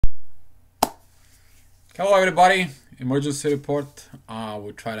Hello everybody, emergency report.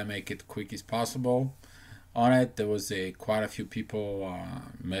 We'll try to make it quick as possible. On it, there was quite a few people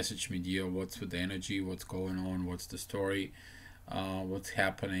message me, dear, what's with the energy, what's going on, what's the story, what's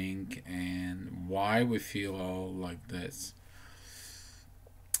happening, and why we feel all like this.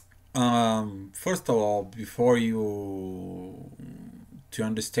 First of all, before you to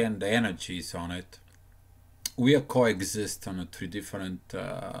understand the energies on it, we are coexist on a three different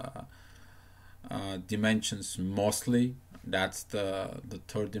dimensions mostly. That's the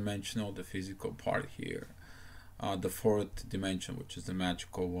third dimensional, the physical part here. The fourth dimension, which is the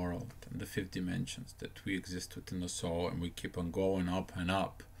magical world, and the fifth dimensions that we exist within the soul, and we keep on going up and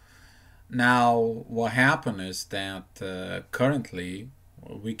up. Now, what happened is that currently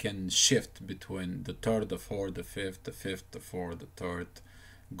we can shift between the third, the fourth, the fifth, the fourth, the third,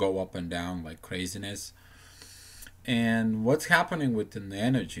 go up and down like craziness. And what's happening within the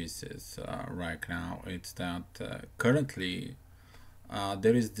energies is right now, it's that currently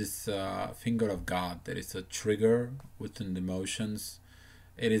there is this finger of God. There is a trigger within the emotions.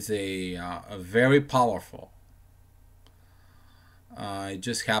 It is a very powerful. It's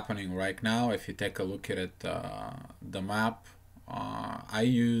just happening right now. If you take a look at it, the map, I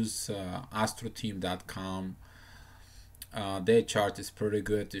use astroteam.com. Their chart is pretty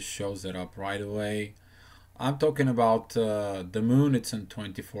good. It shows it up right away. I'm talking about the moon. It's in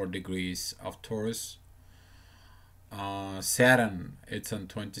 24 degrees of Taurus. Saturn, it's in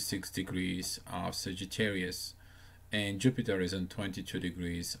 26 degrees of Sagittarius, and Jupiter is in 22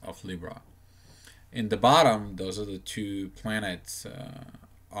 degrees of Libra. In the bottom, those are the two planets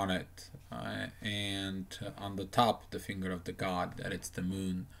on it, and on the top, the finger of the god, that it's the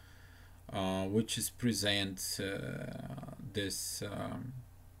moon, which is presents this.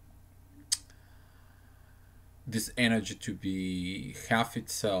 This energy to be half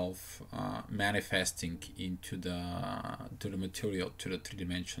itself manifesting into the material, to the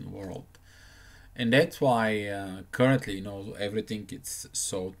three-dimensional world. And that's why currently, everything is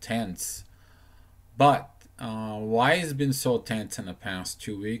so tense. But why it's been so tense in the past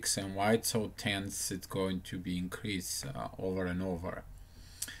 2 weeks, and why it's so tense, it's going to be increased over and over.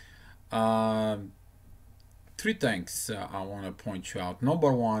 Three things I want to point you out.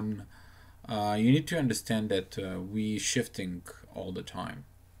 Number one, you need to understand that we shifting all the time,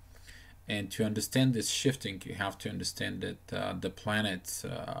 and to understand this shifting, you have to understand that the planets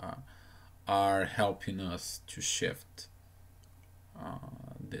are helping us to shift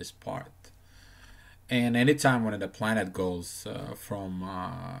this part. And anytime when the planet goes from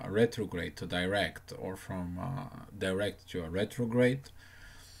retrograde to direct, or from direct to a retrograde,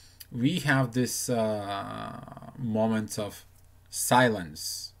 we have this moments of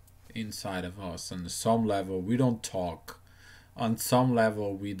silence inside of us. On some level we don't talk, on some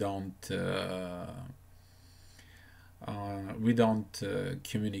level we don't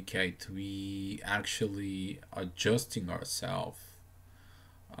communicate. We actually adjusting ourselves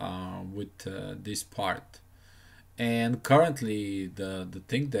with this part. And currently the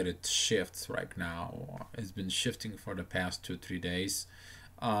thing that it shifts right now has been shifting for the past 2-3 days.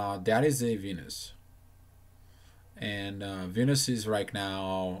 That is a Venus. And Venus is right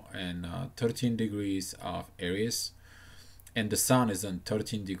now in 13 degrees of Aries, and the Sun is in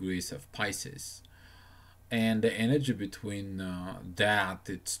 13 degrees of Pisces. And the energy between that,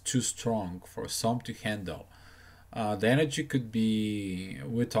 it's too strong for some to handle. The energy could be,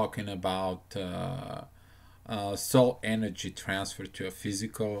 we're talking about soul energy transfer to a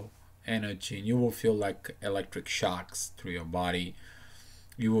physical energy, and you will feel like electric shocks through your body.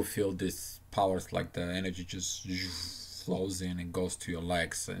 You will feel this powers, like the energy just flows in and goes to your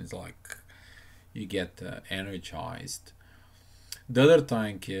legs, and it's like you get energized. The other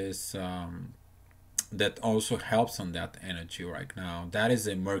thing is that also helps on that energy right now. That is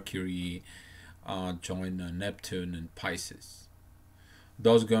a Mercury join Neptune and Pisces.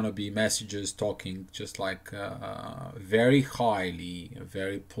 Those gonna be messages talking just like very highly,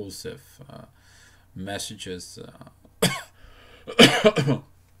 very impulsive messages.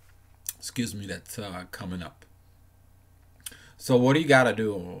 Excuse me, that's coming up. So what do you gotta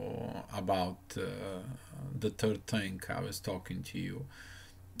do about the third thing I was talking to you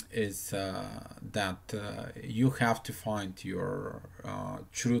is that you have to find your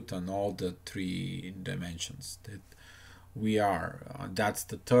truth on all the three dimensions that we are. That's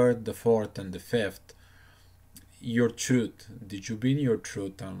the third, the fourth, and the fifth. Your truth. Did you be in your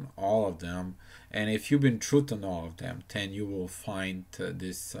truth on all of them? And if you've been truth on all of them, then you will find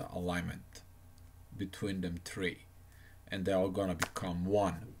this alignment between them three, and they're all gonna become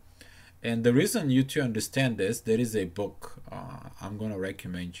one. And the reason you to understand this, there is a book. I'm gonna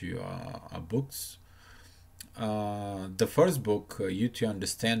recommend you books. The first book, You to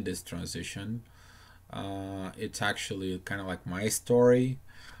Understand This Transition, it's actually kind of like my story,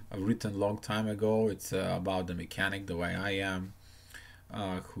 written a long time ago. It's about the mechanic, the way I am,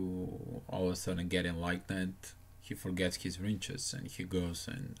 who all of a sudden get enlightened. He forgets his wrenches and he goes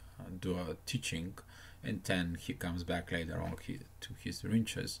and do a teaching, and then he comes back later on to his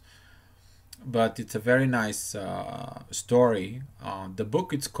wrenches. But it's a very nice story. The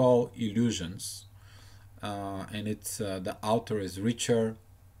book it's called Illusions, and it's the author is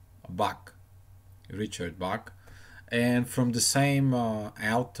Bach, Richard Bach, and from the same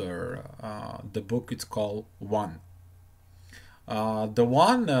author, the book it's called One. The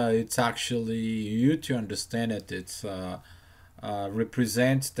one, it's actually you to understand it. It's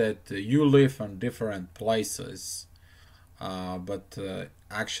represents that you live in different places, but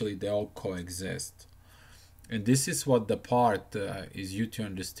actually they all coexist. And this is what the part is you to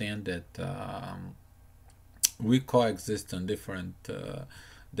understand that we coexist in different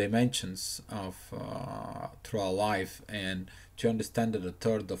dimensions of through our life, and to understand that the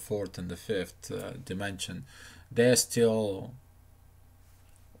third, the fourth, and the fifth dimension, they're still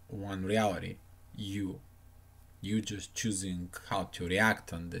one reality. You just choosing how to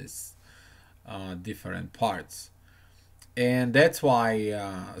react on these different parts. And that's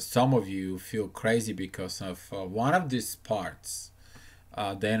why some of you feel crazy because of one of these parts.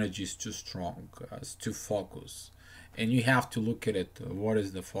 The energy is too strong, it's too focused, and you have to look at it. What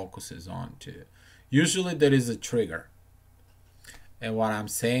is the focus is on to? Usually there is a trigger, and what I'm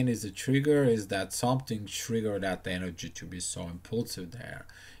saying is a trigger is that something triggered that energy to be so impulsive there.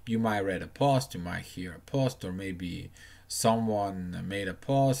 You might read a post, you might hear a post, or maybe someone made a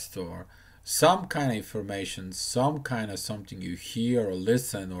post, or some kind of information, some kind of something you hear or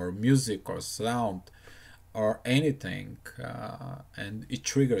listen, or music or sound or anything, and it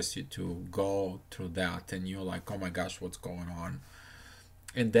triggers you to go through that, and you're like, oh my gosh, what's going on?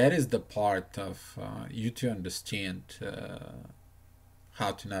 And that is the part of you to understand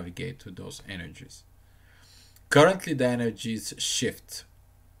how to navigate through those energies. Currently the energies shift.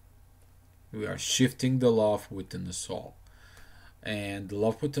 We are shifting the love within the soul, and the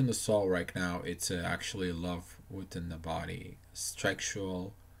love within the soul right now, it's actually love within the body,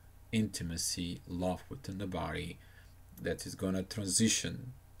 sexual intimacy, love within the body, that is going to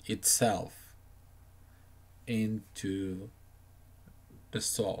transition itself into the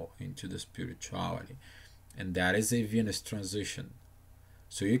soul, into the spirituality. And that is a Venus transition.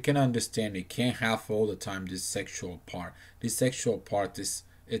 So you can understand you can't have all the time this sexual part. This sexual part is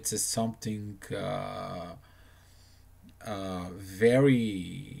it's a something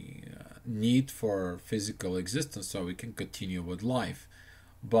very need for physical existence so we can continue with life.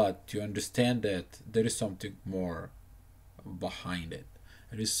 But to understand that there is something more behind it.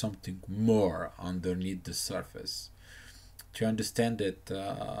 There is something more underneath the surface. To understand that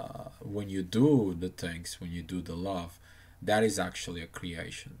when you do the things, when you do the love, that is actually a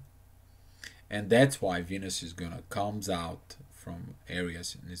creation. And that's why Venus is gonna comes out from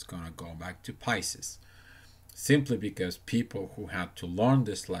Aries and is gonna go back to Pisces. Simply because people who had to learn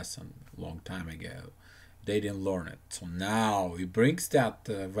this lesson a long time ago, they didn't learn it. So now it brings that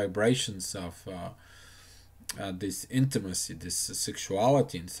vibrations of this intimacy, this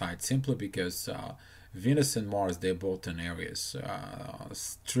sexuality inside, simply because Venus and Mars, they're both in Aries,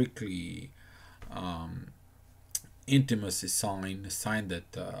 strictly intimacy sign, a sign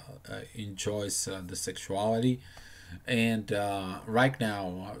that enjoys the sexuality. And right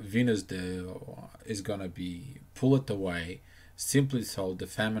now, Venus is gonna be pull it away, simply so the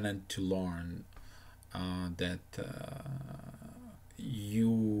feminine to learn that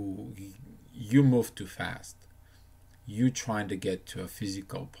you move too fast. You trying to get to a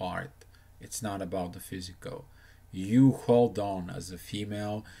physical part. It's not about the physical. You hold on as a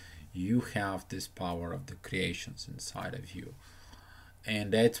female. You have this power of the creations inside of you.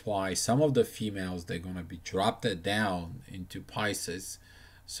 And that's why some of the females, they're going to be dropped down into Pisces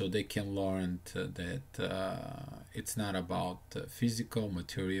so they can learn that it's not about physical,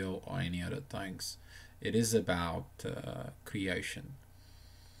 material, or any other things. It is about creation.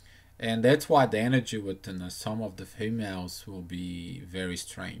 And that's why the energy within some of the females will be very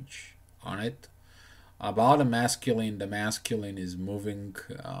strange on it. About the masculine is moving,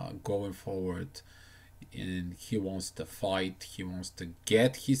 going forward, and he wants to fight, he wants to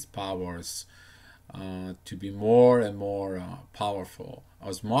get his powers to be more and more powerful.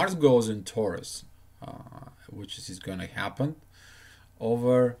 As Mars goes in Taurus, which is going to happen,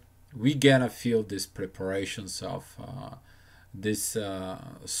 we gonna feel these preparations of this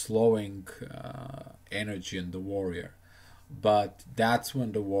slowing energy in the warrior. But that's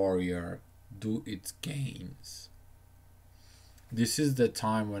when the warrior do its gains. This is the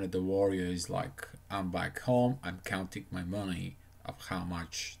time when the warrior is like, I'm back home, I'm counting my money of how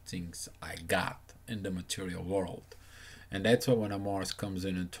much things I got in the material world. And that's why when a Mars comes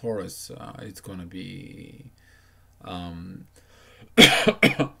in Taurus, it's going to be um,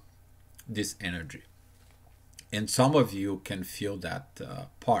 this energy. And some of you can feel that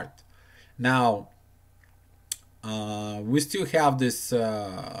part. Now, we still have this.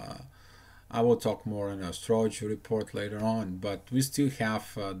 I will talk more in astrology report later on, but we still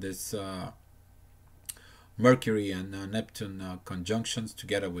have this Mercury and Neptune conjunctions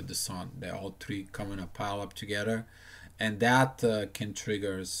together with the Sun. They're all three coming to pile up together, and that can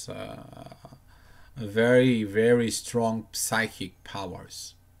trigger very, very strong psychic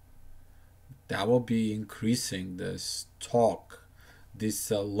powers. That will be increasing this talk,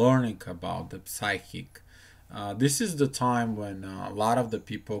 this learning about the psychic. This is the time when a lot of the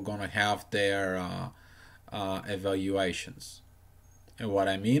people are gonna have their evaluations. And what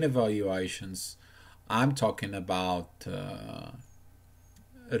I mean evaluations, I'm talking about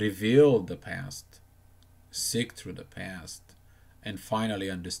reveal the past, seek through the past, and finally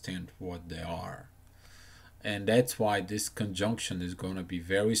understand what they are. And that's why this conjunction is going to be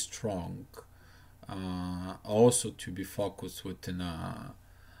very strong. Also to be focused within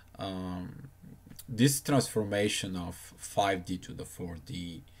this transformation of 5D to the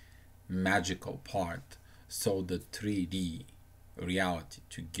 4D magical part, so the 3D reality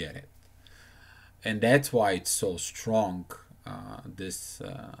to get it. And that's why it's so strong, this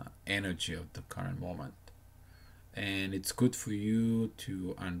energy of the current moment. And it's good for you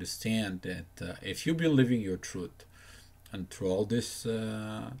to understand that if you've been living your truth and through all these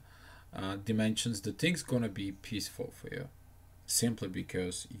dimensions, the thing's gonna be peaceful for you, simply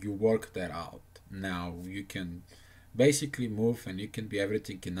because you work that out. Now you can basically move and you can be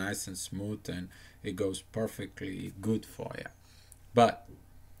everything nice and smooth and it goes perfectly good for you. But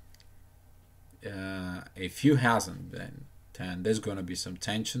if you hasn't been, then there's going to be some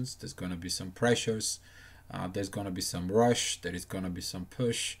tensions, there's going to be some pressures, there's going to be some rush, there is going to be some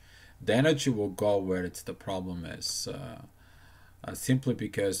push. The energy will go where it's the problem is, simply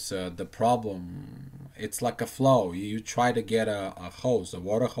because the problem, it's like a flow. You try to get a hose, a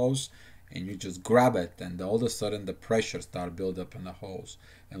water hose, and you just grab it, and all of a sudden the pressure starts build up in the hose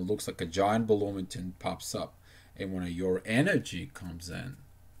and it looks like a giant balloon and pops up. And when your energy comes in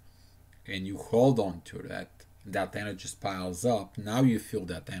and you hold on to that energy piles up. Now you feel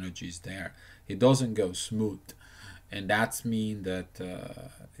that energy is there. It doesn't go smooth, and that's mean that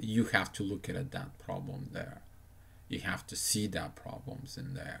you have to look at that problem there. You have to see that problems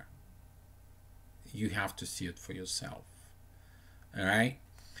in there. You have to see it for yourself. All right.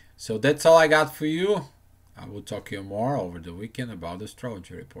 So that's all I got for you. I will talk to you more over the weekend about the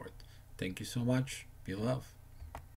astrology report. Thank you so much. Be love.